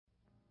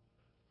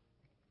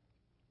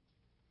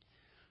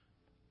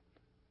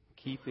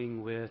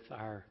keeping with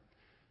our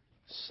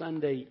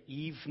Sunday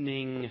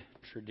evening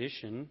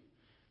tradition,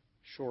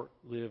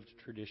 short-lived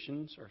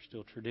traditions are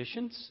still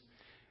traditions,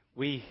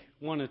 we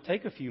want to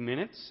take a few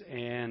minutes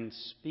and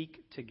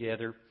speak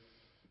together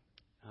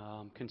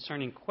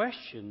concerning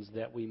questions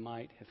that we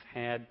might have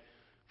had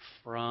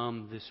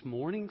from this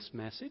morning's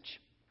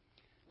message.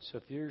 So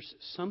if there's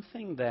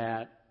something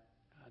that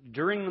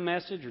during the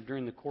message or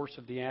during the course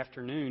of the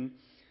afternoon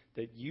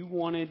that you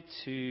wanted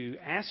to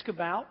ask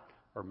about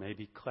or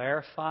maybe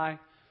clarify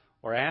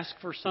or ask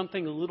for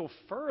something a little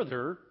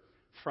further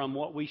from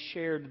what we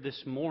shared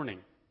this morning.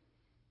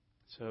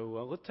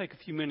 So let's take a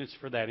few minutes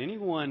for that.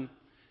 Anyone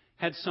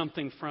had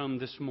something from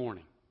this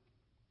morning?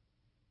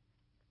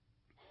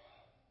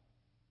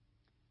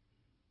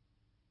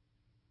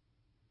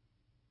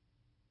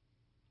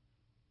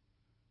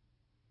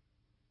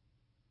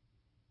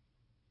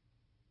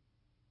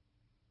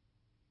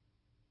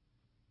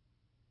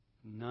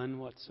 None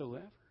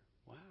whatsoever.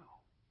 Wow.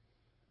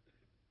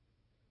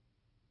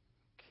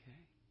 Okay.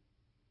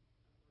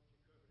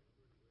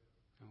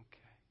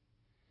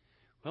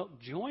 Well,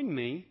 join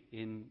me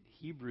in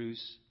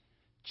Hebrews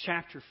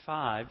chapter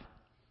 5,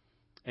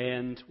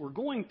 and we're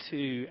going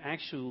to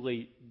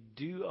actually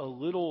do a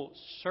little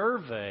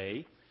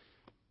survey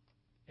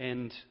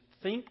and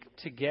think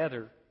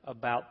together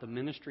about the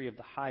ministry of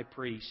the high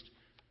priest.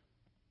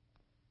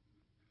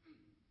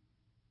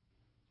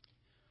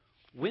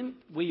 When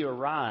we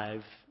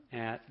arrive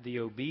at the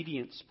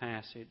obedience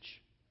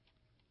passage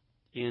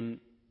in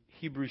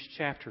Hebrews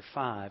chapter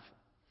 5,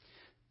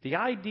 the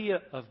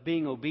idea of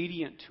being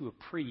obedient to a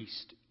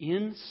priest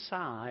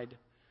inside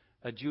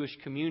a Jewish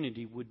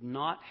community would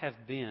not have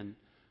been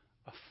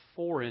a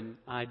foreign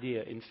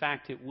idea. In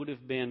fact, it would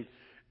have been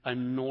a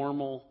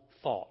normal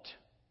thought.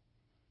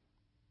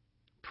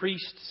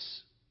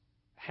 Priests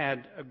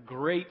had a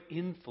great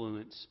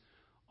influence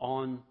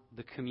on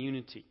the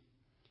community.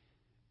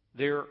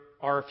 There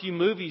are a few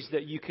movies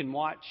that you can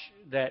watch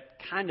that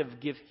kind of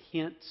give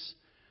hints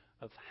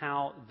of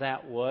how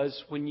that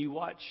was. When you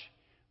watch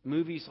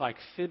movies like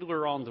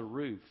Fiddler on the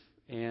Roof,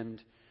 and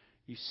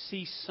you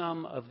see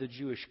some of the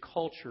Jewish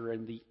culture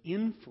and the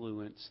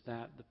influence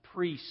that the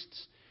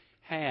priests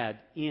had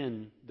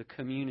in the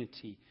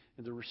community,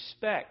 and the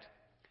respect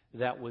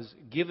that was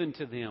given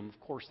to them. Of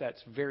course,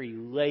 that's very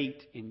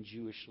late in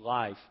Jewish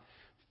life,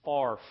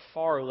 far,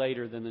 far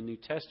later than the New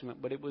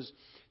Testament, but it was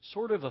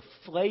sort of a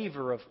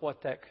flavor of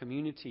what that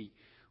community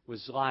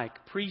was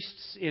like.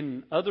 Priests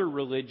in other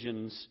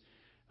religions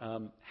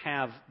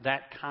have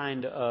that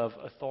kind of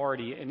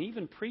authority, and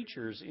even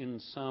preachers in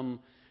some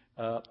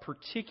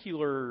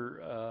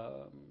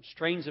particular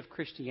strains of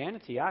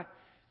Christianity. I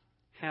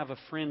have a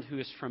friend who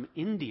is from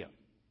India,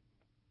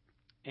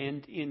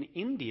 and in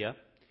India,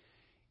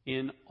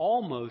 in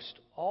almost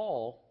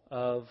all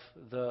of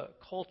the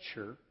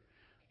culture,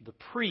 the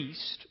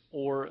priest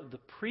or the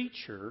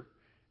preacher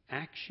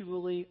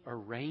actually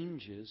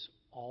arranges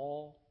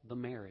all the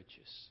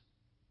marriages.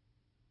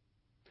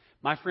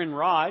 My friend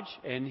Raj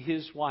and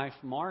his wife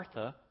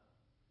Martha,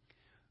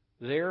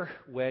 their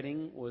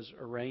wedding was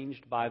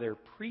arranged by their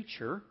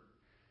preacher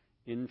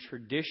in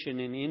tradition,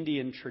 in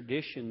Indian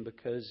tradition,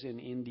 because in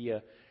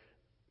India,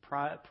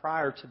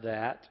 prior to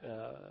that,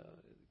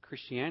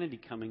 Christianity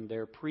coming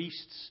there,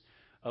 priests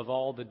of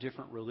all the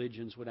different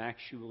religions would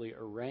actually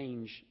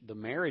arrange the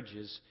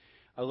marriages.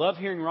 I love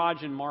hearing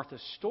Raj and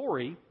Martha's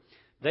story.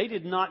 They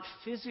did not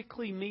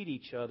physically meet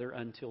each other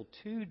until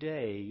 2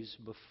 days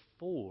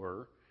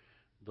before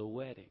the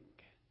wedding.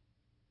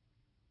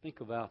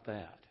 Think about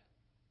that.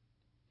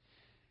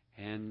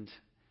 And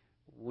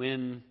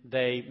when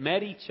they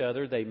met each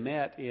other, they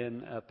met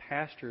in a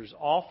pastor's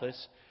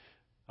office,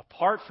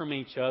 apart from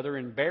each other,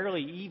 and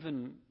barely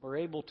even were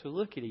able to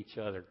look at each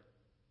other.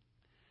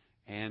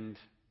 And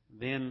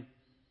then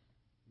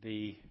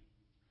the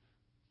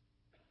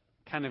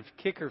kind of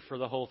kicker for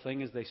the whole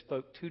thing is they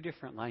spoke 2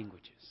 different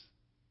languages.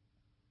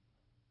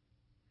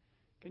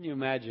 Can you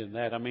imagine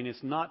that? I mean,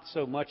 it's not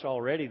so much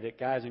already that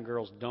guys and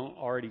girls don't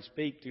already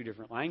speak 2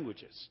 different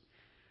languages.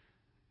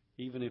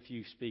 Even if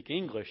you speak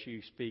English,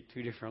 you speak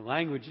 2 different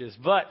languages.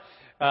 But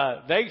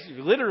they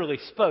literally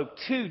spoke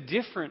 2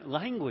 different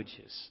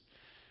languages.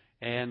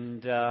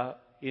 And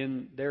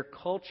in their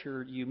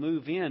culture, you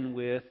move in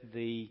with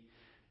the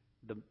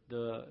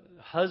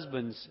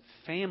husband's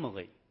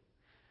family.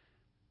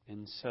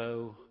 And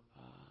so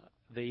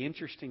the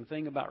interesting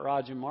thing about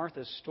Raj and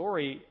Martha's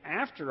story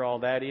after all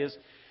that is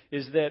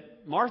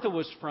that Martha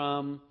was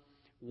from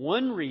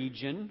one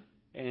region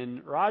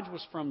and Raj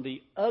was from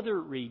the other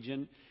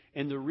region.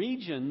 And the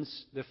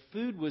regions, the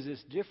food was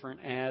as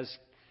different as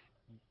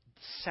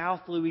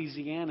South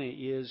Louisiana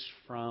is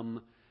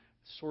from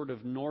sort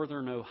of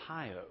northern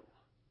Ohio.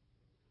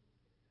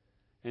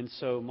 And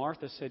so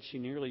Martha said she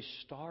nearly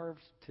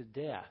starved to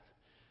death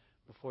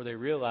before they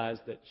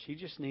realized that she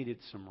just needed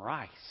some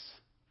rice.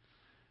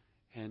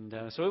 And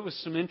so it was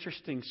some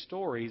interesting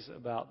stories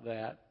about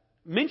that.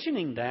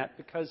 Mentioning that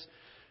because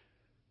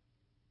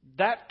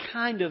that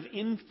kind of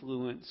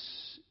influence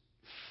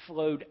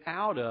flowed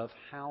out of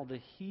how the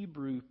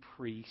Hebrew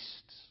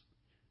priests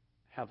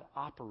have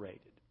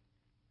operated.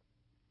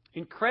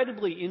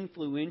 Incredibly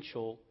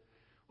influential.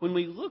 When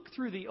we look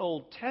through the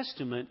Old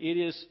Testament, it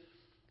is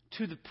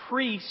to the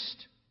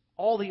priest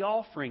all the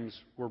offerings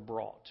were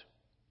brought.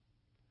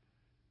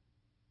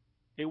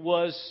 It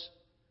was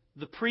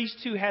the priest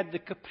who had the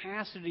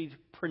capacity to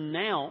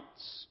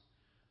pronounce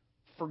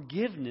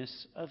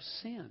forgiveness of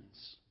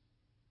sins.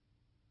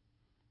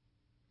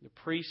 The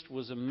priest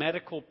was a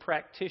medical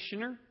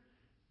practitioner.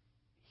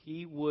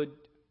 He would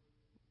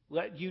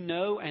let you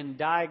know and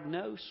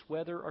diagnose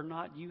whether or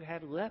not you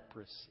had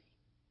leprosy.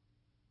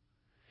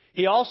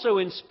 He also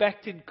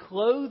inspected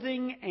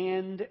clothing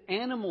and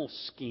animal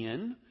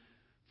skin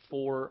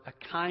for a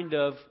kind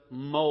of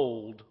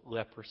mold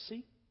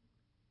leprosy.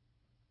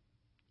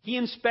 He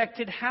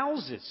inspected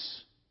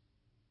houses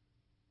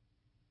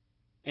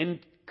and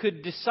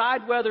could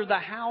decide whether the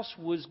house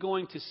was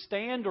going to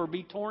stand or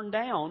be torn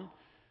down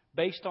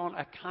based on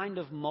a kind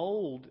of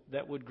mold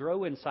that would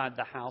grow inside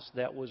the house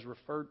that was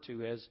referred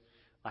to as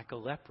like a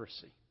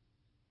leprosy.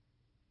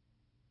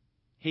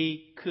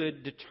 He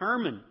could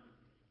determine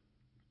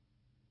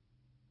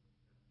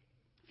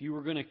if you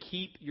were going to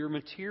keep your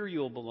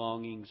material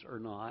belongings or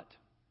not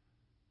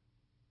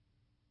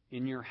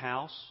in your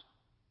house,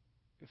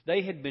 if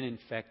they had been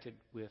infected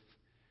with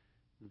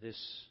this,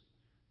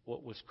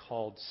 what was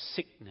called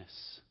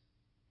sickness.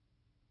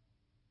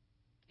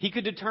 He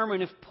could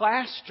determine if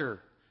plaster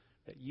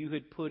that you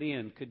had put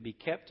in could be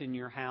kept in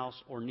your house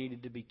or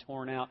needed to be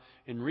torn out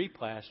and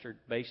replastered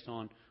based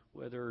on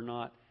whether or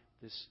not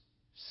this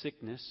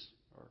sickness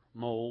or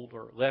mold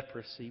or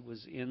leprosy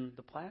was in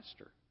the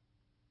plaster.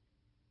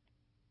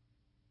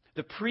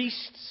 The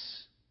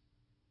priest's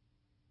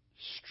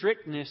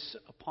strictness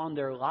upon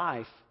their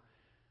life,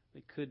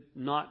 they could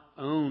not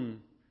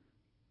own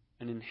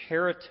an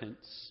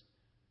inheritance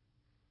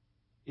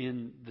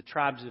in the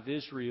tribes of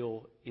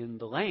Israel in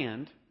the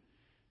land.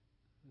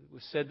 It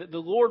was said that the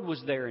Lord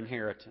was their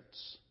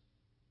inheritance.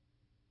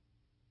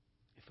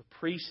 If a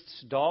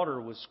priest's daughter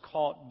was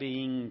caught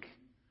being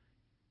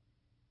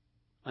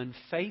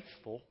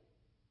unfaithful,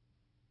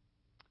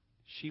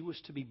 she was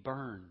to be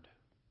burned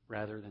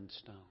rather than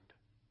stoned.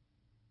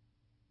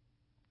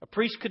 A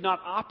priest could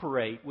not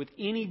operate with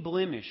any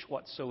blemish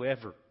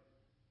whatsoever.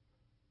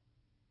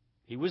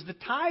 He was the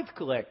tithe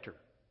collector.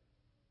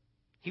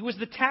 He was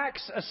the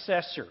tax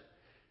assessor.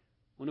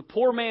 When a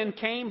poor man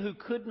came who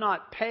could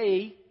not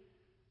pay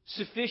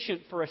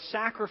sufficient for a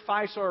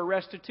sacrifice or a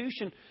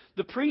restitution,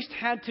 the priest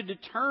had to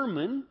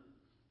determine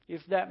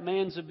if that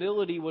man's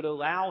ability would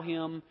allow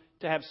him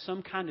to have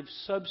some kind of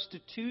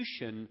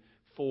substitution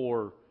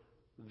for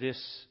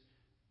this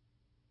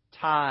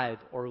tithe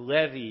or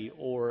levy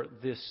or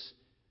this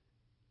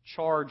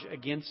charge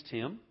against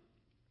him.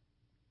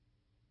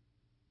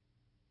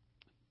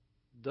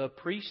 The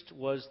priest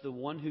was the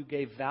one who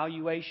gave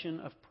valuation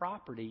of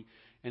property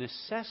and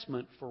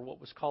assessment for what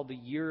was called the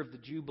year of the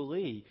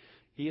Jubilee.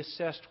 He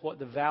assessed what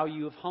the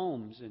value of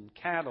homes and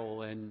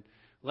cattle and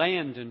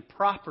land and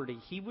property.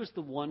 He was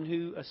the one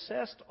who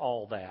assessed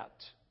all that.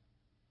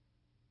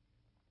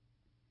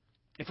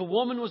 If a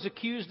woman was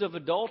accused of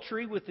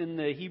adultery within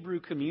the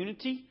Hebrew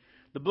community,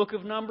 the book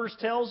of Numbers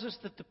tells us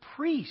that the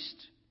priest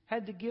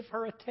had to give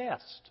her a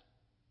test.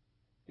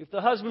 If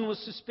the husband was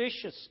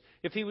suspicious,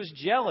 if he was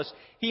jealous,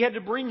 he had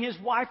to bring his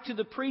wife to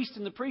the priest,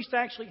 and the priest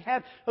actually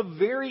had a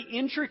very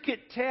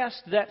intricate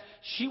test that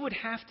she would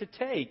have to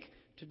take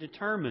to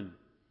determine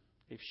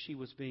if she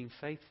was being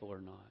faithful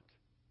or not.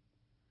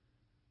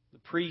 The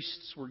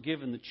priests were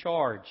given the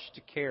charge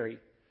to carry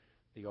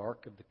the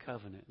Ark of the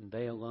Covenant, and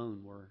they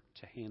alone were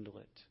to handle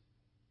it.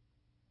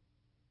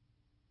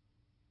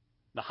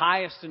 The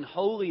highest and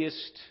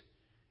holiest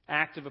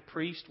act of a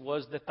priest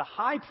was that the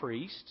high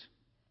priest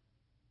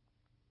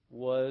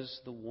was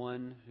the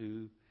one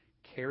who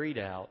carried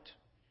out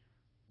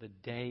the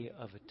Day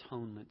of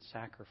Atonement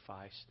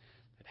sacrifice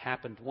that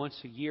happened once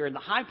a year. And the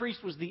high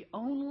priest was the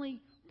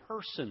only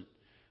person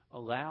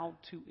allowed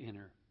to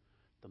enter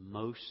the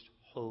most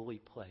holy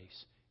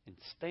place and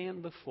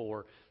stand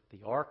before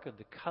the Ark of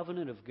the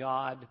Covenant of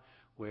God,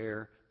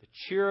 where the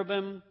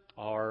cherubim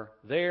are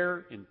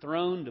there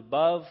enthroned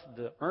above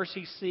the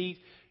mercy seat,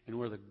 and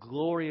where the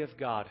glory of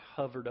God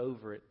hovered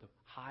over it. The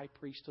high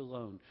priest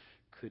alone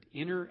could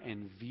enter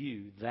and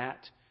view that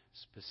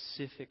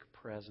specific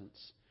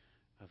presence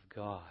of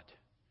God.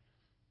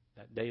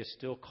 That day is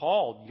still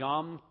called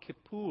Yom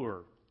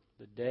Kippur,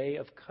 the day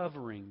of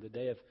covering, the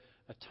day of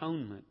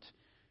atonement,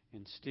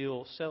 and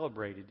still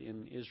celebrated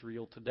in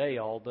Israel today,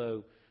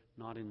 although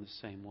not in the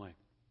same way.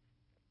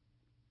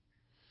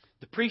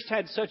 The priest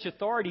had such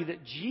authority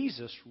that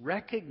Jesus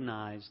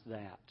recognized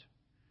that.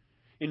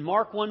 In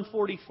Mark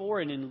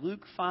 1:44 and in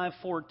Luke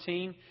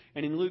 5:14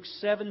 and in Luke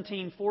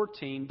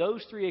 17:14,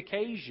 those three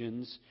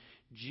occasions,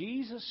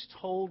 Jesus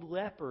told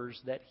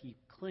lepers that he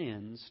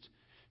cleansed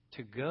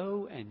to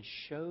go and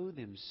show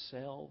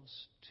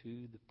themselves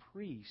to the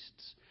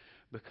priests,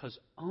 because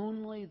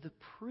only the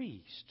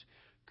priest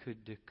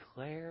could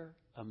declare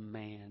a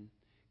man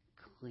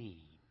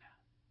clean.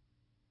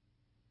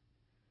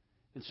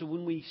 And so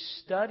when we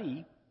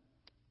study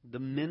the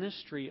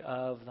ministry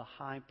of the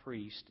high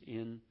priest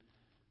in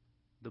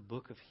the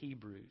book of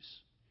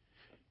Hebrews.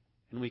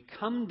 And we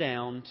come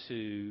down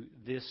to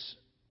this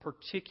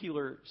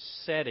particular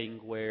setting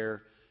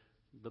where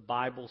the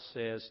Bible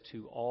says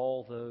to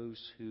all those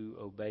who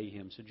obey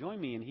Him. So join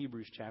me in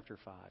Hebrews chapter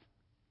 5.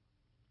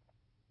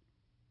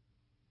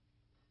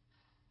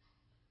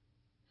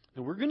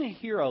 And we're going to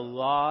hear a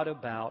lot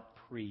about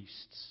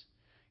priests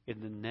in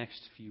the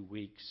next few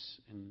weeks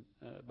and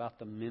about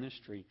the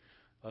ministry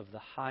of the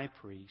high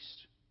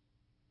priest.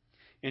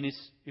 And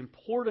it's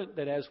important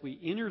that as we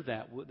enter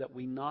that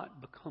we not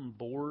become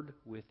bored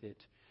with it,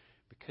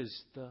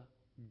 because the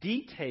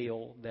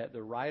detail that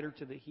the writer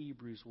to the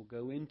Hebrews will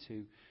go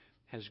into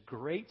has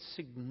great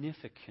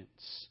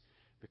significance,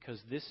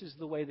 because this is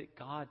the way that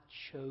God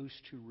chose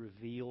to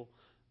reveal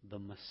the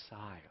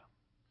Messiah.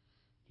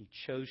 He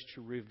chose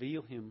to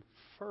reveal Him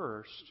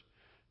first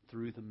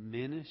through the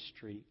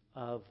ministry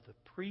of the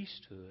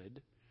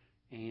priesthood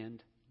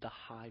and the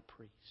high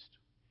priest.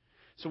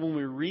 So when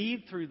we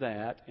read through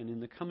that, and in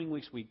the coming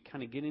weeks we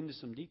kind of get into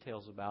some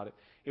details about it,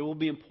 it will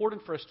be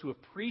important for us to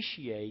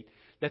appreciate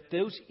that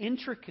those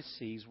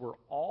intricacies were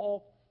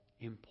all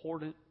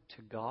important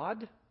to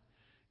God,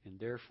 and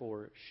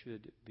therefore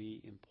should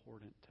be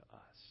important to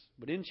us.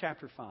 But in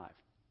chapter 5,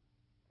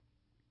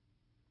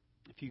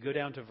 if you go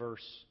down to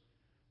verse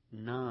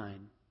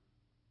 9,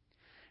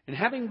 and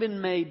having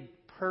been made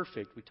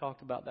perfect, we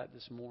talked about that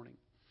this morning,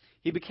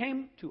 He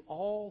became to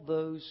all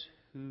those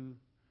who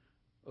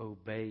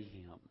obey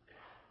Him.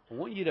 I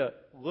want you to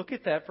look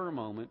at that for a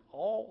moment.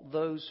 All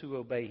those who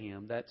obey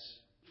Him, that's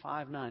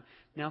 5:9.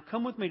 Now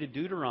come with me to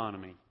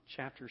Deuteronomy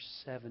chapter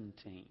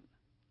 17.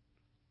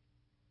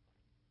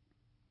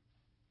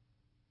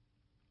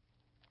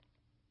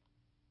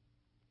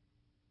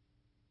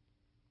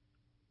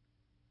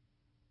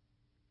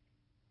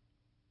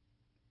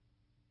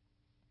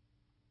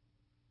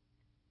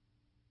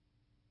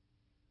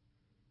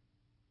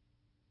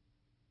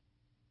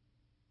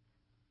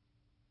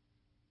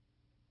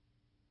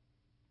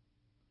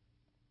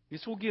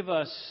 This will give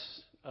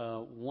us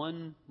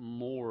one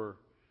more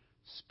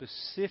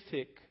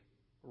specific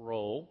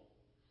role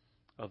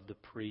of the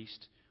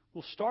priest.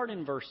 We'll start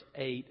in verse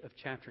 8 of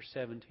chapter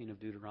 17 of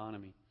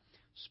Deuteronomy.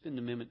 Spend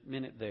a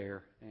minute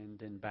there and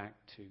then back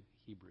to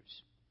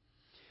Hebrews.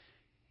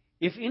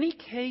 If any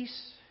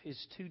case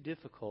is too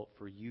difficult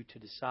for you to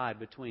decide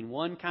between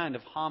one kind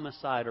of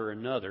homicide or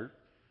another,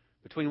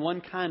 between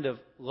one kind of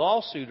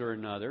lawsuit or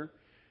another,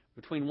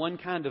 between one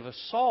kind of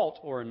assault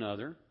or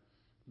another,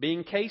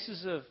 being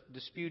cases of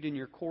dispute in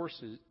your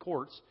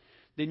courts,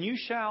 then you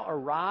shall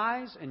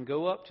arise and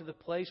go up to the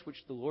place which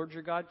the Lord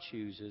your God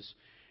chooses.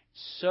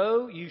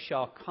 So you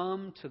shall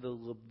come to the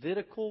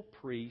Levitical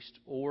priest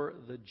or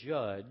the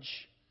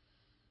judge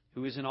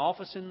who is in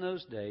office in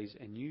those days,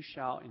 and you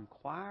shall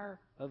inquire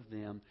of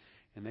them,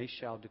 and they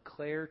shall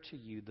declare to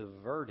you the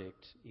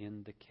verdict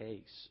in the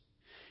case.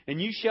 And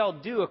you shall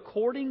do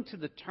according to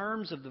the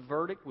terms of the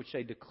verdict which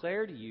they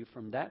declare to you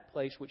from that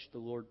place which the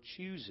Lord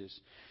chooses.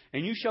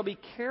 And you shall be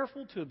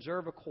careful to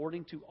observe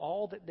according to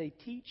all that they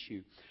teach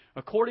you,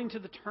 according to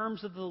the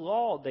terms of the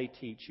law they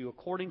teach you,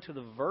 according to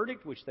the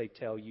verdict which they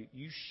tell you,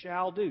 you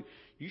shall do.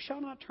 You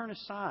shall not turn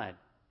aside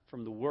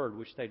from the word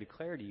which they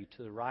declare to you,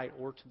 to the right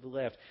or to the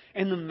left.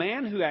 And the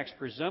man who acts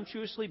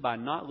presumptuously by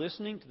not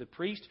listening to the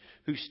priest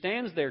who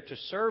stands there to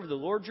serve the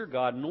Lord your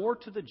God, nor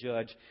to the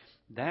judge,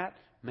 that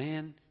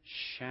man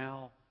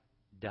shall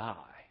die.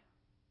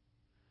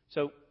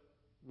 So,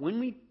 when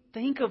we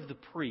think of the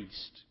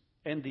priest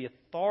and the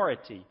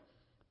authority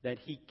that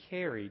he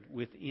carried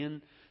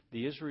within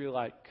the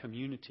Israelite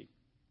community,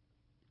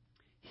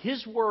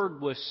 his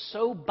word was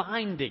so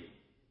binding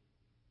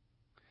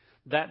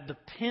that the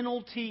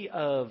penalty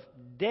of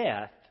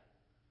death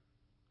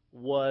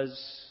was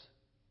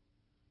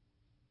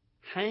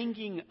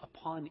hanging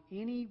upon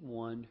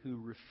anyone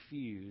who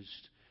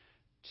refused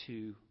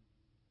to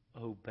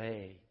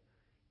obey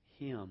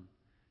him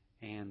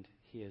and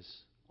his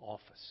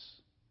office.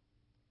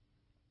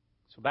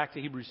 So back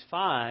to Hebrews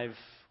 5,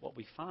 what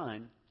we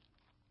find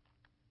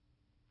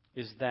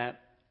is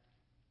that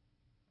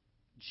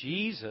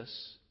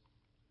Jesus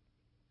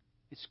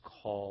is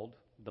called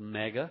the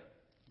mega,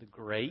 the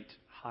great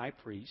high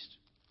priest.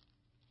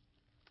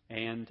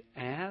 And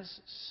as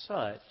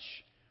such,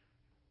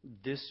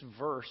 this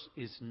verse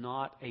is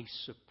not a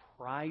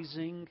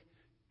surprising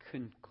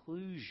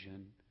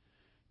conclusion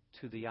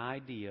to the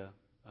idea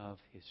of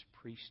His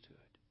priesthood.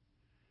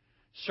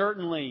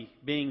 Certainly,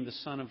 being the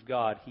Son of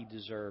God, He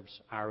deserves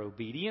our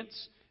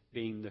obedience.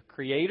 Being the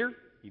Creator,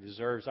 He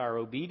deserves our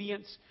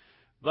obedience.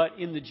 But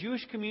in the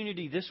Jewish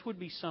community, this would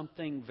be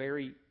something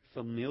very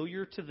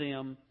familiar to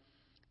them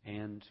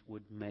and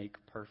would make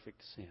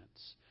perfect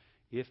sense.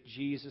 If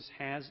Jesus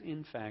has,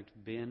 in fact,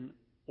 been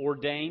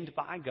ordained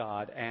by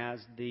God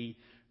as the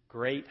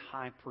great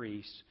high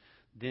priest,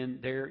 then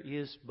there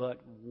is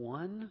but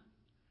one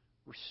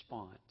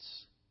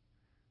response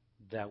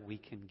that we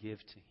can give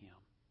to Him.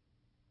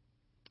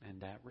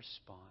 And that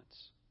response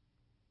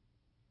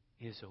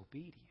is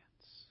obedience.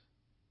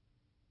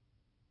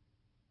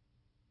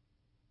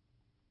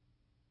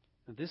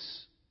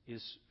 This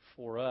is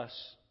for us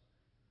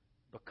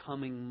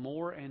becoming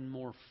more and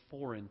more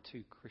foreign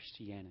to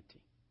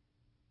Christianity.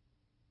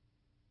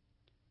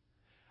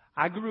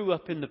 I grew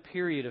up in the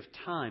period of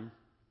time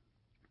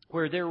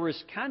where there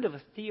was kind of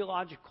a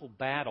theological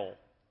battle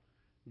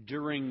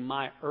during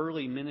my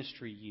early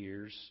ministry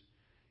years.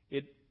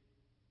 It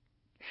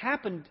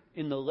happened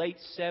in the late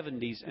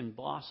 70s and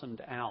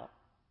blossomed out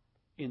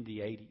in the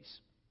 80s.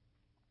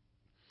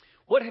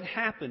 What had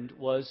happened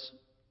was,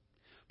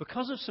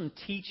 because of some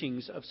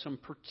teachings of some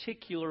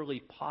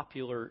particularly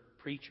popular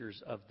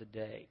preachers of the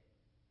day,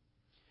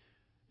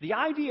 the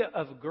idea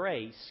of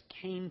grace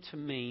came to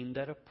mean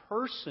that a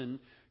person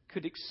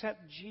could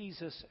accept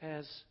Jesus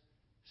as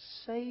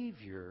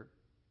Savior,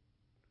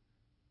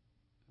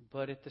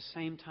 but at the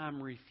same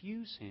time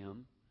refuse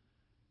Him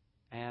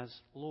as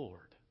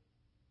Lord.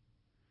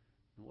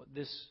 And what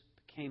this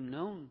became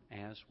known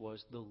as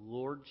was the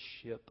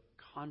Lordship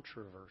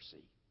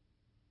controversy.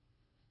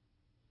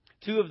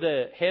 Two of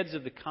the heads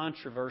of the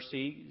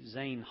controversy,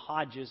 Zane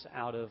Hodges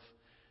out of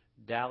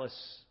Dallas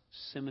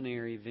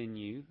Seminary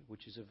Venue,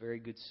 which is a very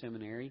good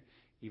seminary,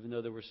 even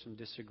though there was some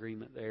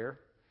disagreement there.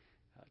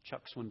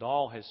 Chuck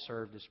Swindoll has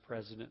served as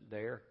president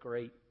there.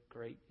 Great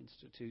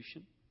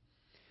institution.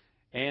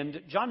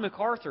 And John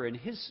MacArthur in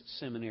his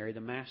seminary,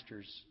 the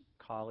Master's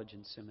College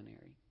and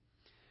Seminary,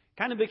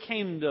 kind of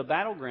became the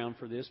battleground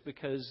for this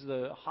because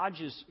the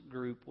Hodges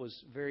group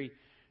was very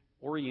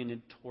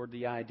oriented toward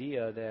the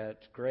idea that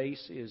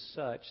grace is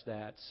such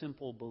that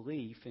simple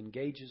belief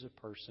engages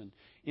a person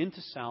into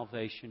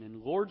salvation,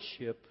 and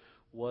lordship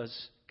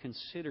was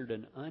considered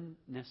an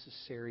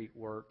unnecessary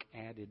work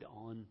added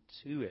on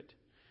to it.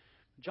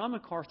 John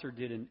MacArthur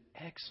did an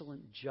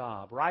excellent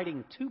job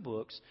writing two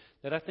books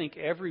that I think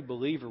every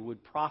believer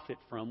would profit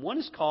from. One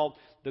is called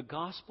The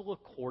Gospel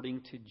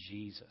According to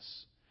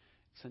Jesus.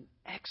 It's an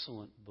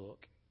excellent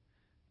book,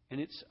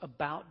 and it's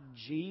about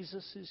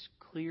Jesus'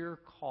 clear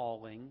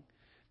calling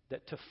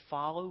that to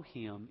follow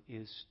Him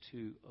is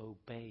to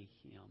obey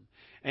Him,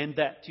 and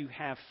that to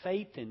have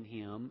faith in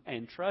Him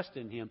and trust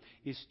in Him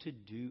is to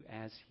do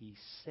as He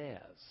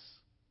says.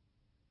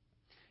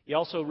 He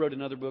also wrote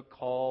another book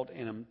called,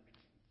 and I'm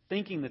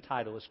thinking the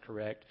title is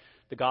correct,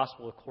 The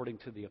Gospel According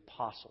to the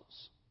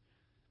Apostles.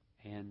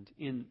 And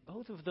in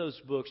both of those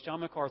books, John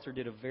MacArthur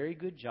did a very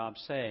good job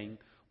saying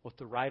what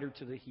the writer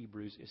to the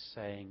Hebrews is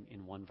saying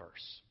in one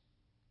verse.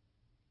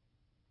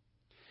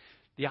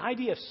 The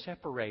idea of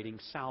separating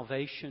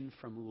salvation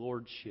from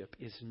lordship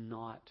is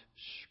not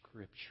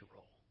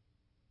scriptural.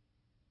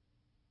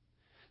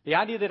 The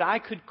idea that I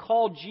could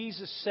call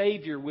Jesus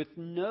Savior with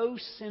no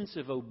sense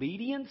of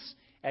obedience,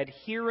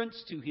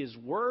 adherence to His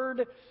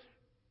Word,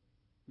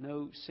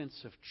 no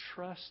sense of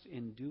trust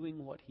in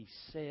doing what He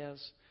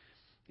says,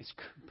 is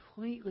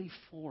completely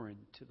foreign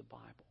to the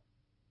Bible.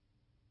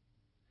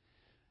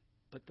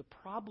 But the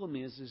problem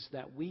is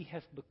that we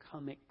have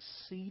become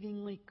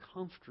exceedingly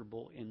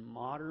comfortable in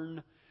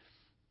modern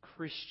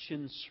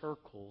Christian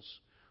circles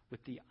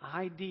with the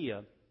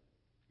idea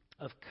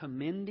of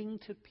commending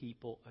to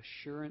people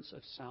assurance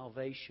of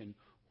salvation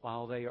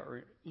while they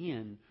are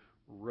in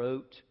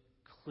rote,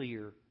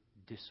 clear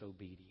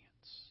disobedience.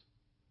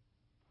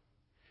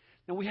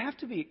 Now, we have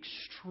to be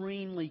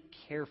extremely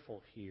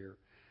careful here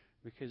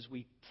because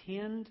we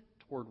tend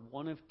toward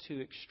one of two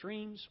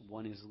extremes.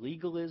 One is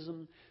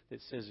legalism that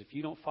says if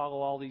you don't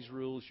follow all these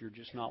rules, you're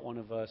just not one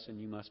of us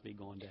and you must be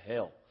going to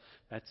hell.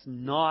 That's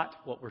not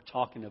what we're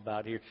talking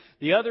about here.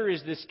 The other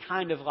is this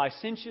kind of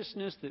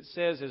licentiousness that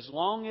says as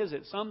long as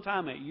at some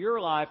time in your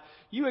life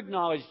you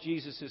acknowledge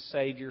Jesus as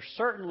Savior,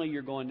 certainly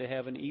you're going to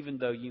heaven even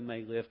though you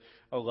may live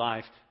a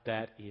life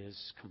that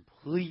is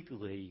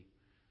completely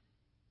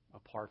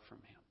apart from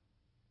Him.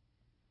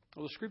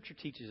 Well, the Scripture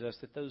teaches us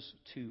that those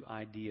two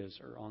ideas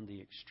are on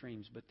the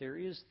extremes, but there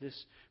is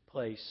this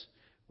place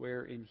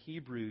where in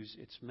Hebrews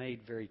it's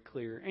made very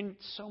clear, and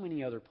so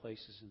many other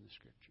places in the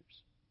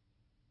Scriptures,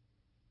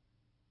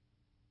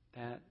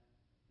 that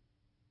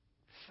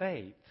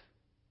faith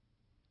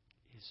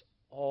is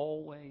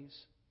always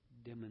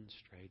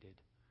demonstrated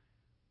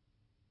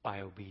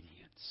by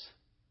obedience.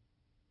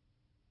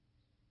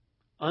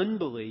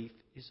 Unbelief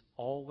is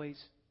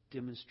always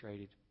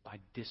demonstrated by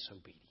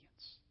disobedience.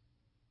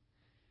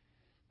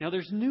 Now,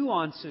 there's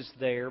nuances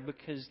there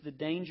because the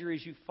danger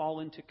is you fall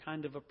into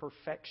kind of a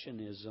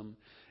perfectionism,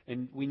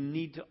 and we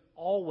need to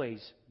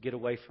always get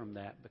away from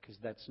that because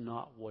that's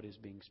not what is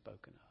being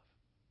spoken of.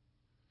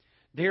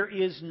 There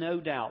is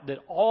no doubt that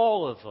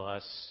all of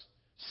us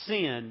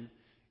sin,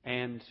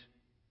 and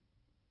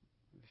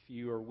if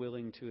you are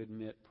willing to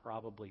admit,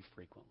 probably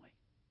frequently.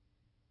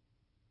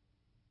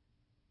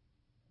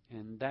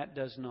 And that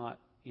does not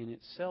in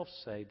itself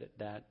say that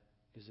that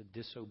is a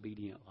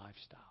disobedient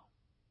lifestyle.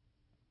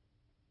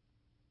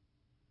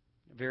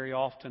 Very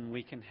often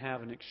we can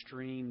have an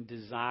extreme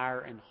desire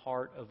and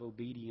heart of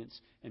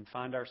obedience and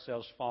find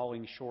ourselves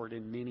falling short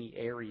in many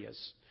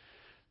areas.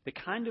 The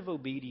kind of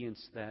obedience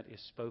that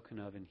is spoken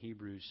of in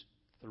Hebrews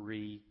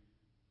 3,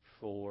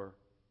 4,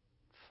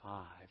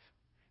 5,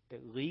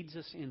 that leads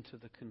us into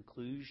the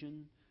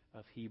conclusion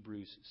of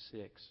Hebrews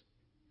 6,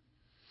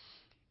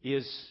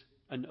 is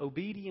an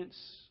obedience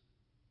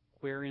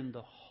wherein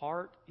the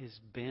heart is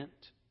bent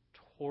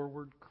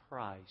toward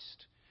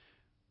Christ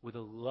with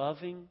a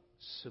loving,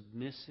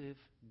 submissive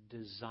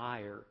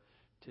desire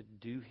to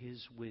do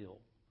His will,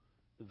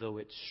 though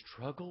it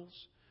struggles,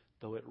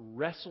 though it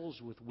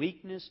wrestles with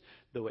weakness,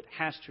 though it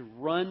has to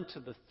run to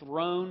the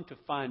throne to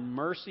find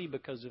mercy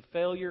because of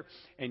failure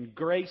and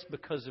grace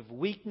because of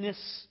weakness,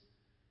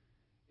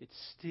 it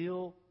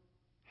still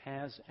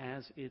has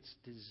as its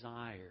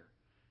desire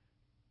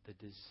the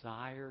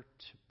desire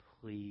to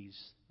please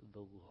the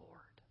Lord.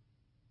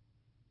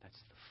 That's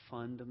the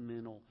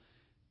fundamental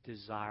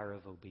desire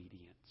of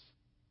obedience,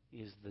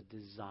 is the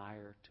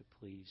desire to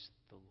please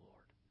the Lord.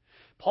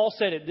 Paul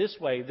said it this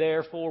way,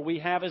 therefore we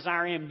have as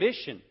our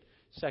ambition,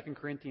 2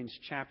 Corinthians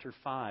chapter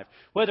 5,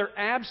 whether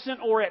absent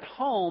or at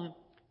home,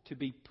 to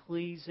be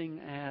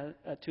pleasing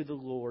to the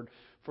Lord.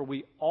 For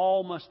we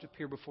all must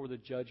appear before the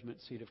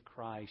judgment seat of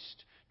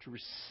Christ to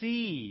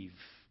receive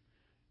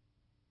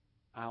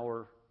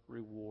our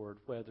reward,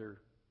 whether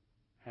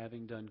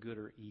having done good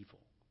or evil.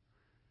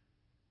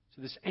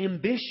 So this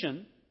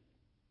ambition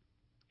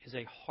is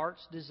a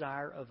heart's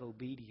desire of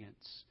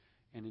obedience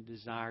and a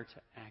desire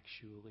to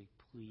actually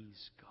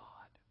please God.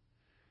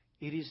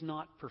 It is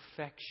not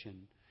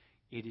perfection,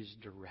 it is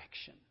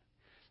direction.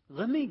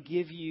 Let me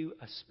give you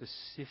a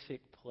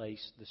specific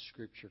place the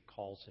Scripture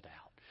calls it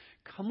out.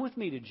 Come with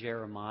me to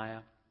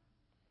Jeremiah.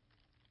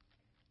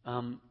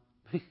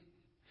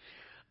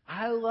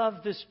 I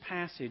love this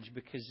passage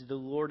because the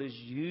Lord has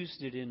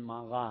used it in my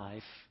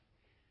life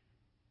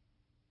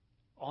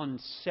on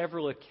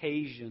several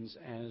occasions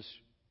as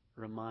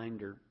a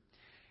reminder.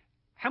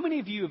 How many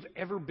of you have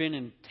ever been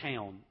in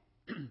town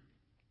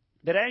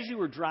that as you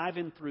were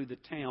driving through the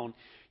town,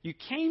 you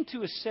came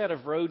to a set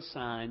of road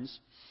signs,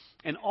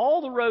 and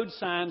all the road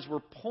signs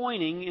were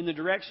pointing in the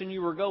direction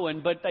you were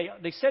going, but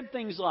they said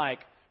things like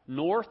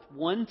north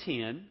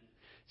 110,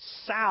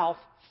 south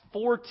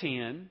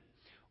 410,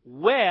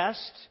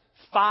 west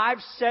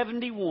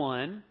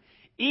 571,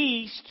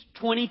 east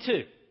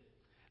 22.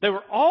 They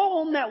were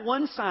all on that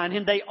one sign,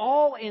 and they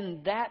all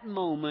in that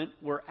moment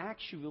were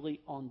actually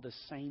on the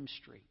same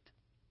street.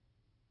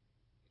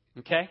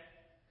 Okay?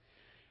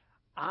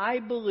 I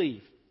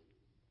believe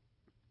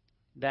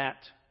that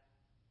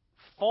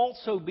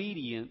false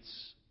obedience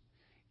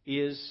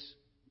is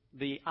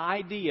the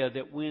idea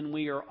that when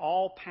we are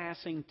all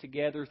passing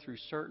together through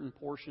certain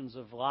portions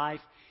of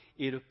life,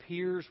 it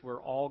appears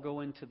we're all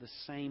going to the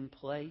same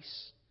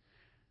place.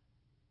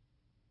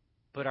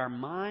 But our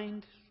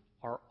minds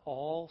are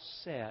all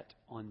set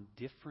on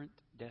different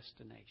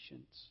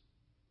destinations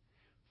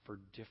for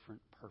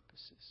different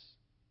purposes.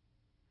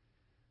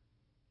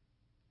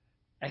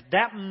 At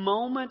that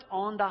moment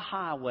on the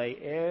highway,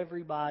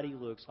 everybody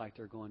looks like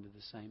they're going to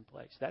the same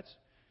place. That's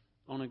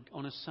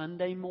on a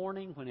Sunday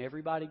morning when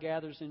everybody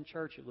gathers in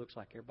church, it looks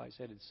like everybody's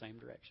headed the same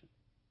direction.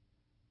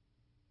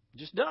 It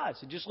just does.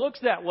 It just looks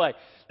that way.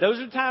 Those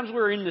are times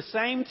we're in the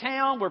same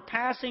town, we're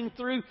passing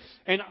through,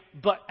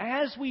 but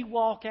as we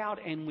walk out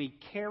and we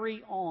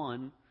carry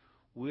on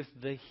with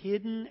the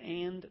hidden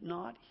and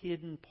not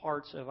hidden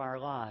parts of our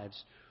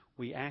lives,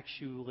 we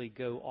actually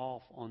go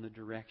off on the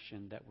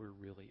direction that we're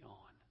really on.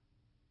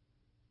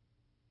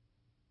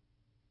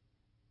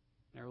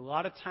 There are a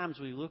lot of times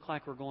we look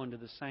like we're going to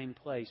the same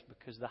place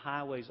because the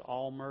highways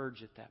all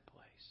merge at that place.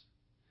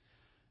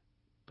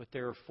 But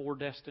there are 4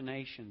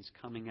 destinations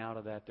coming out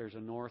of that. There's a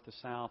north, a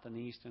south, an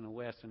east, and a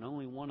west, and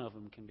only one of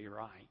them can be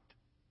right.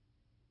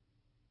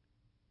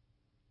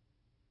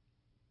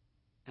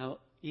 Now,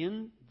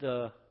 in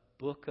the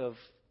book of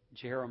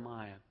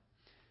Jeremiah,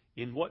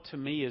 in what to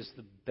me is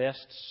the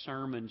best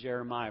sermon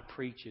Jeremiah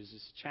preaches,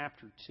 is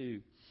chapter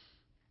 2.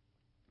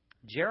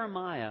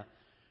 Jeremiah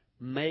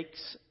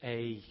makes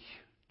a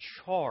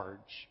charge.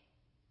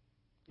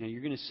 Now,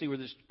 you're going to see where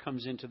this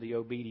comes into the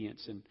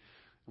obedience, and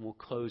we'll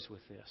close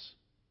with this.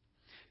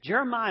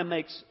 Jeremiah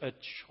makes a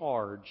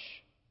charge.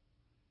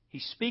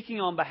 He's speaking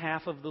on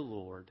behalf of the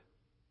Lord.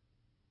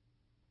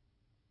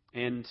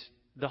 And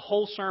the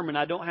whole sermon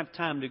I don't have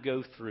time to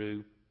go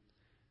through.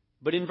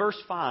 But in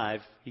verse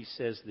 5, he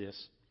says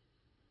this.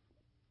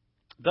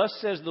 Thus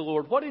says the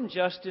Lord, what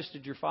injustice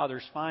did your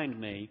fathers find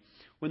me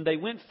when they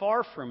went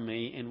far from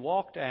me and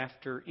walked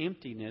after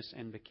emptiness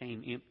and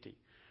became empty?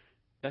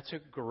 That's a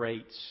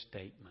great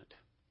statement.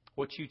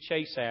 What you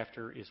chase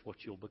after is what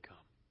you'll become.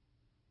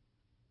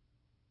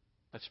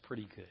 That's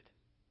pretty good.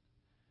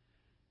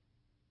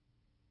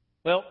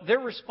 Well, their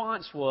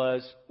response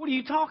was, what are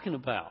you talking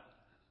about?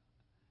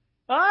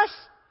 Us?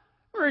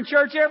 We're in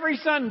church every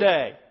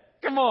Sunday.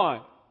 Come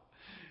on.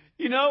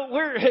 You know,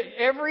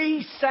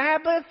 every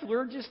Sabbath,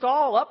 we're just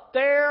all up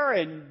there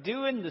and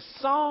doing the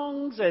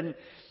songs and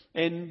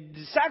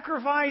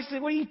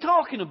sacrificing. What are you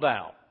talking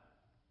about?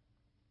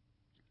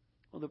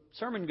 Well, the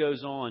sermon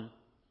goes on,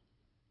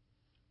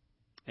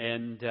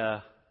 and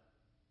it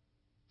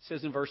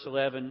says in verse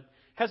 11,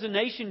 has a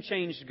nation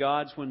changed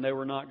gods when they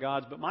were not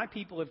gods? But my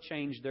people have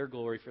changed their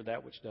glory for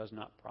that which does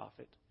not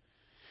profit.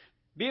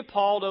 Be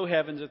appalled, O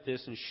heavens, at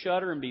this, and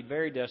shudder and be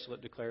very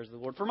desolate, declares the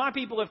Lord. For my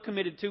people have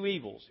committed two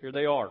evils. Here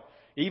they are.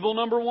 Evil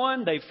number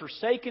one, they've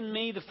forsaken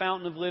me, the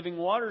fountain of living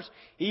waters.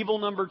 Evil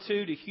number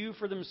two, to hew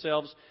for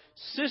themselves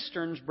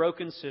cisterns,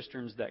 broken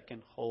cisterns that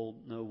can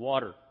hold no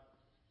water.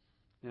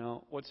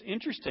 Now, what's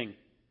interesting,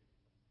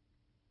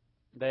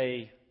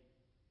 they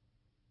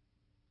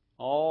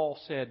all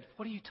said,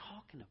 what are you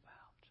talking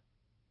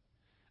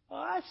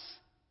about? Us?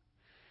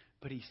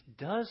 But he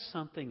does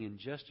something in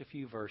just a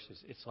few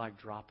verses. It's like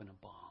dropping a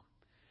bomb.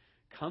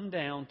 Come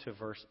down to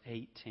verse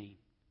 18.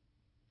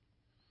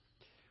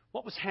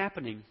 What was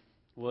happening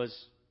was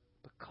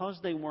because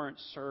they weren't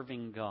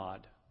serving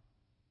God,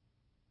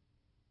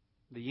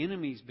 the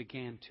enemies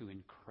began to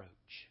encroach.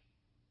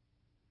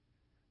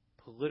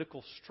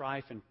 Political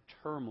strife and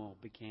turmoil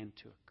began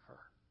to occur.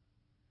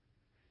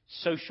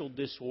 Social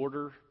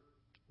disorder,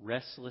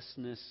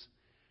 restlessness,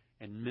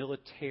 and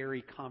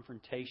military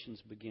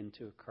confrontations began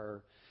to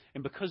occur.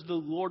 And because the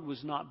Lord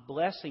was not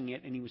blessing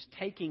it and He was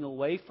taking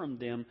away from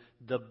them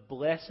the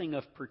blessing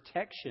of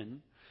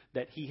protection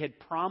that He had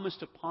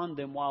promised upon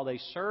them while they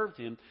served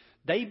Him,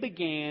 they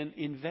began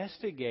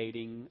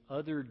investigating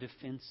other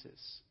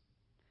defenses.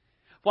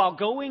 While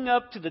going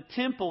up to the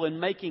temple and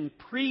making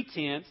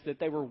pretense that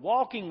they were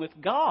walking with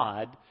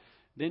God,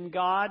 then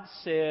God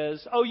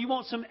says, oh, you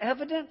want some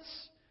evidence?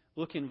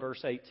 Look in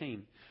verse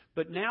 18.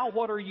 But now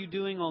what are you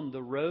doing on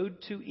the road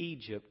to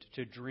Egypt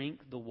to drink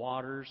the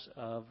waters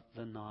of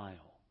the Nile?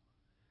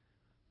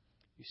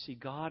 You see,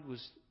 God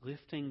was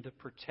lifting the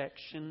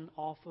protection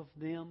off of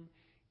them.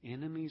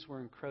 Enemies were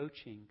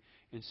encroaching.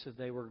 And so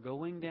they were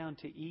going down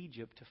to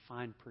Egypt to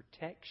find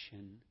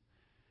protection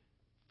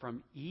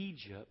from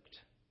Egypt,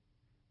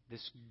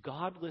 this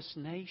godless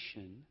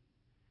nation,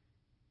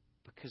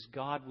 because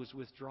God was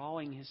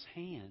withdrawing His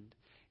hand.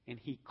 And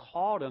He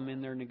caught them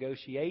in their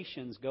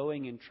negotiations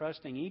going and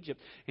trusting Egypt.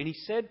 And He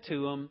said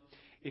to them,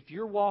 if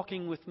you're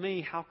walking with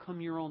me, how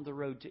come you're on the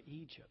road to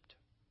Egypt?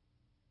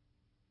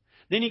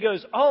 Then He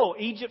goes, oh,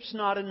 Egypt's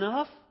not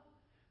enough?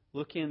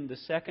 Look in the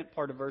second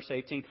part of verse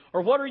 18.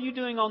 Or what are you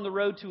doing on the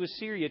road to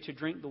Assyria to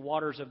drink the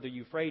waters of the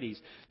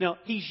Euphrates? Now,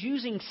 He's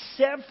using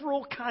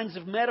several kinds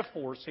of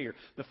metaphors here.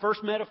 The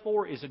first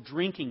metaphor is a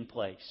drinking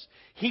place.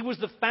 He was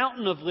the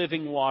fountain of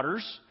living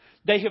waters.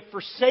 They have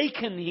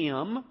forsaken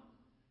Him.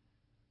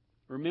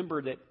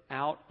 Remember that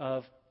out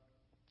of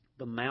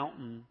the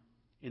mountain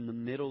in the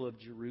middle of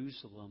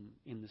Jerusalem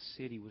in the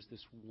city was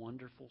this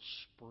wonderful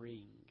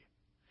spring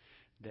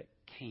that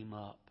came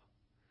up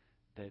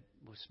that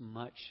was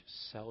much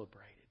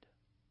celebrated.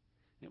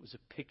 It was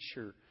a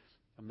picture,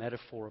 a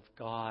metaphor of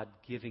God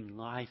giving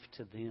life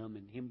to them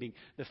and Him being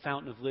the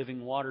fountain of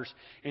living waters.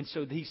 And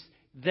so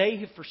they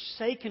have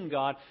forsaken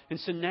God, and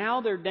so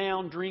now they're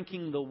down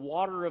drinking the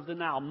water of the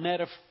Nile.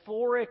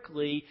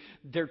 Metaphorically,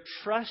 they're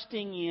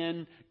trusting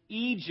in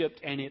Egypt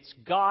and its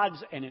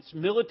gods and its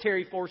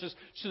military forces.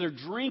 So they're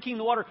drinking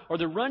the water, or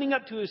they're running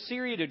up to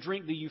Assyria to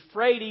drink the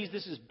Euphrates.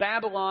 This is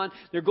Babylon.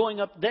 They're going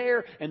up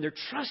there and they're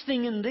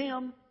trusting in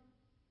them.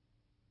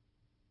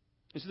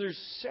 And so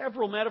there's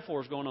several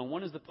metaphors going on.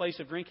 One is the place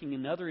of drinking,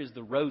 another is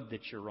the road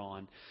that you're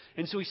on.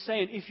 And so He's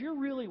saying, if you're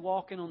really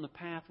walking on the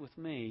path with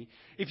me,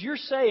 if you're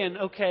saying,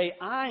 okay,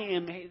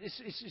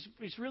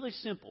 it's really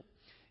simple.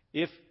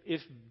 If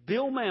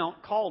Bill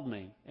Mount called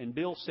me and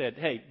Bill said,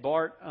 hey,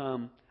 Bart,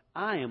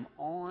 I am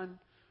on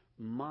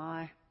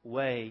my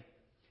way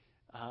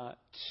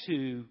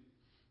to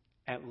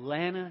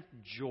Atlanta,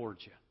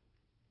 Georgia,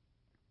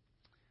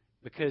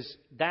 because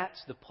that's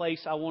the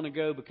place I want to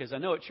go, because I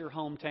know it's your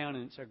hometown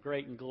and it's a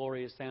great and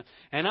glorious town.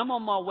 And I'm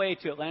on my way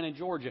to Atlanta,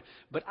 Georgia.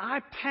 But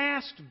I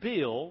passed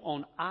Bill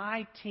on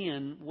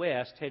I-10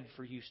 West headed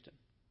for Houston.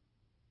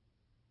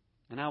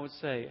 And I would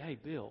say, hey,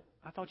 Bill,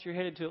 I thought you were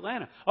headed to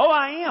Atlanta. Oh,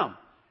 I am.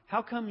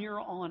 How come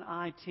you're on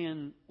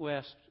I-10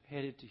 West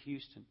headed to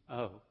Houston?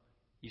 Oh,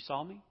 you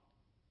saw me?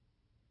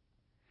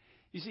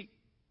 You see,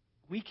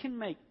 we can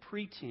make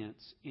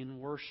pretense in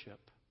worship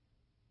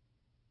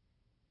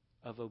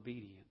of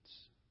obedience.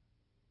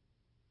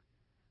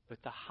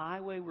 But the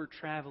highway we're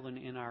traveling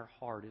in our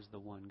heart is the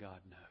one God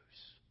knows.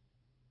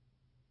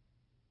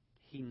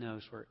 He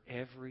knows where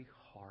every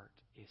heart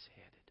is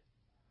headed.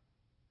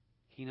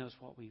 He knows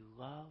what we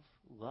love,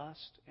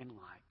 lust, and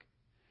like.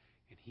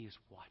 And He is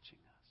watching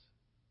us.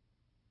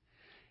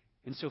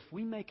 And so if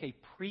we make a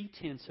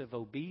pretense of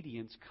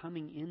obedience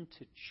coming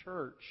into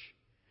church,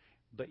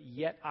 but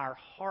yet our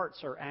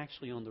hearts are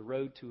actually on the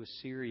road to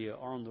Assyria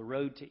or on the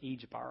road to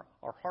Egypt,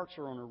 our hearts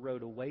are on a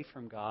road away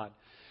from God,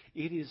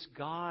 it is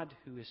God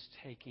who is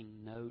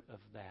taking note of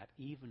that,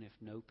 even if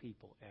no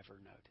people ever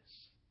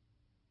notice.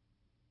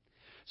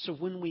 So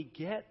when we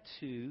get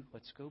to,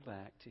 let's go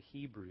back to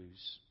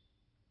Hebrews,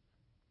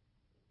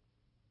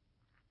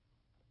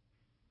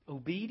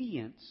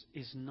 obedience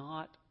is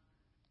not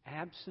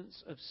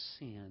absence of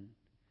sin,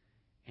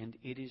 and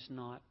it is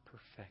not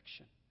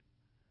perfection.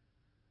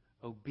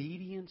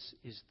 Obedience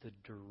is the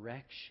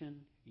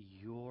direction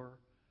your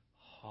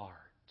heart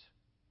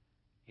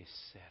is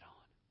set on.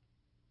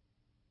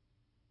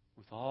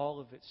 With all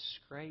of its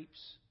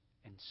scrapes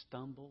and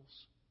stumbles,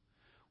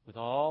 with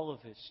all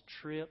of its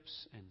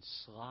trips and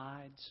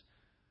slides,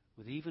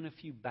 with even a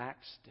few back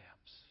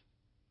steps.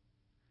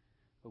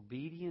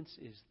 Obedience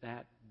is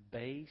that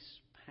base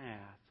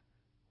path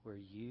where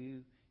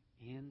you,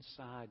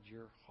 inside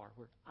your heart,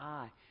 where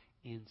I,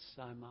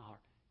 inside my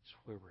heart, is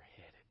where we're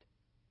headed.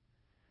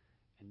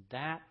 And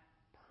that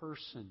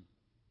person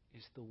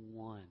is the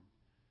one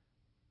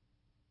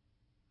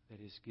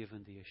that is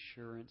given the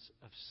assurance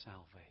of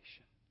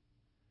salvation.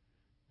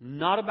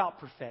 Not about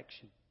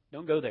perfection.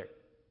 Don't go there.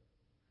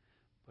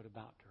 But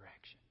about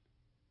direction.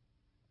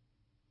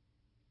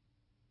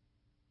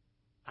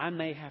 I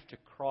may have to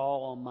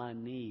crawl on my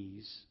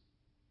knees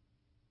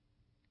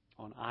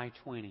on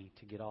I-20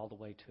 to get all the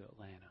way to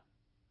Atlanta.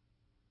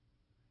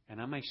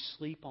 And I may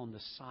sleep on the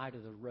side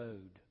of the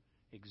road,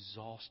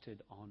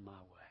 exhausted on my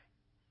way.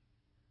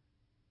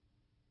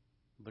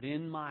 But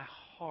in my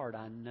heart,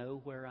 I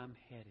know where I'm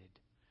headed,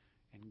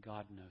 and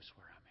God knows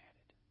where I'm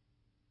headed.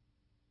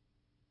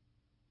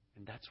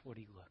 And that's what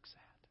He looks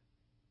at.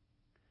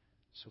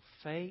 So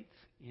faith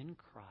in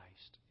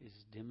Christ is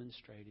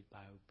demonstrated by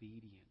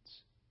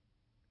obedience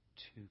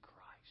to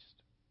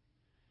Christ.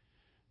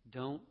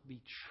 Don't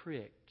be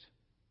tricked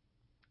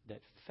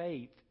that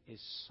faith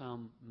is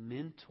some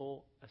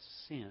mental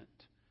assent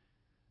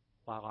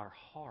while our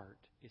heart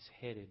is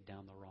headed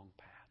down the wrong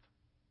path.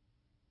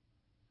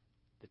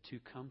 The two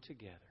come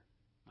together.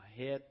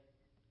 My head,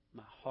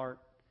 my heart,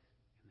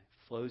 and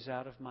it flows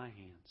out of my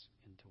hands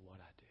into what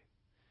I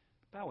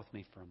do. Bow with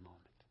me for a moment.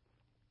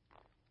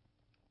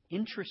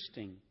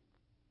 Interesting,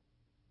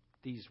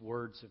 these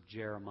words of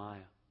Jeremiah.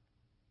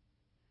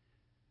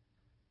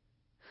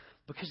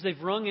 Because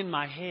they've rung in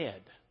my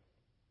head.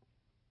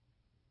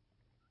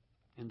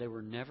 And they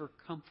were never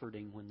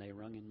comforting when they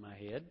rung in my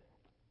head.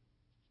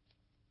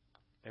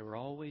 They were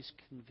always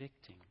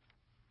convicting.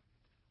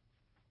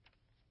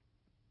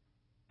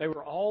 They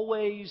were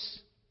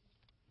always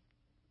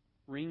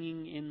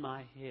ringing in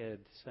my head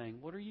saying,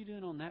 what are you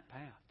doing on that path?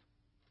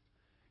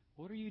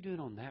 What are you doing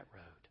on that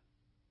road?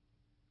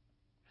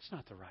 That's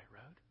not the right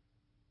road.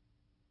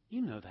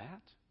 You know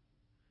that.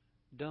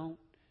 Don't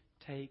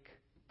take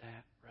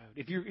that road.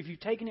 If you've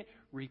taken it,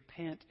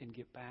 repent and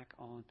get back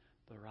on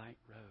the right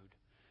road.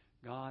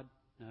 God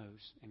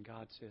knows, and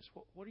God says,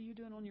 what are you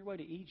doing on your way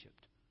to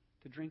Egypt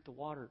to drink the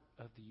water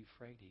of the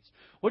Euphrates?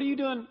 What are you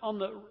doing on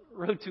the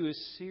road to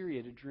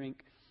Assyria to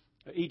drink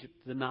Egypt,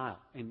 the Nile,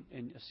 and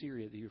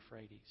Assyria, the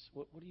Euphrates?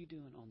 What are you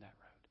doing on that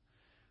road?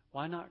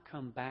 Why not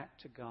come back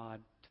to God,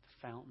 to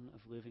the fountain of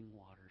living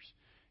waters,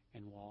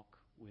 and walk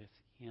with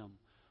Him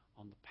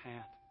on the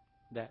path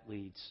that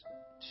leads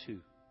to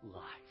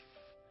life?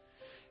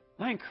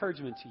 My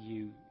encouragement to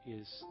you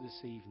is this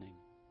evening,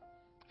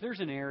 if there's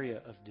an area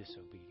of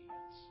disobedience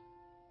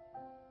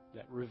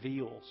that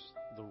reveals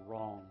the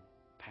wrong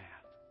path,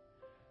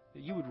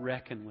 that you would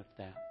reckon with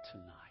that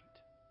tonight.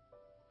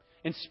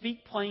 And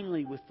speak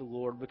plainly with the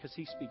Lord, because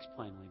He speaks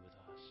plainly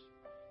with us.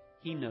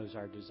 He knows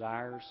our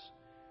desires,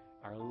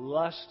 our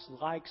lusts,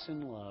 likes,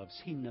 and loves.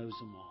 He knows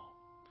them all.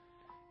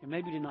 And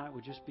maybe tonight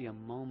would just be a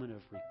moment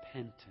of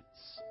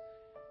repentance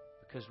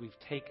because we've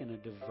taken a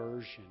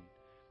diversion,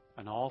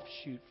 an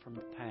offshoot from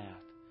the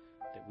path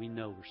that we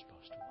know we're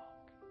supposed to walk.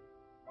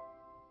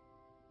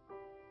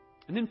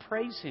 And then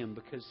praise Him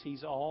because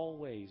He's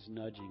always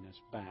nudging us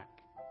back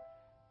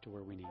to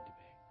where we need to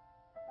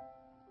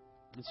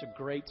be. It's a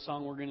great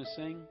song we're going to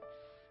sing.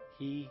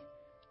 He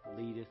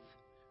leadeth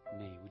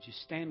me. Would you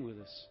stand with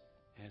us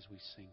as we sing?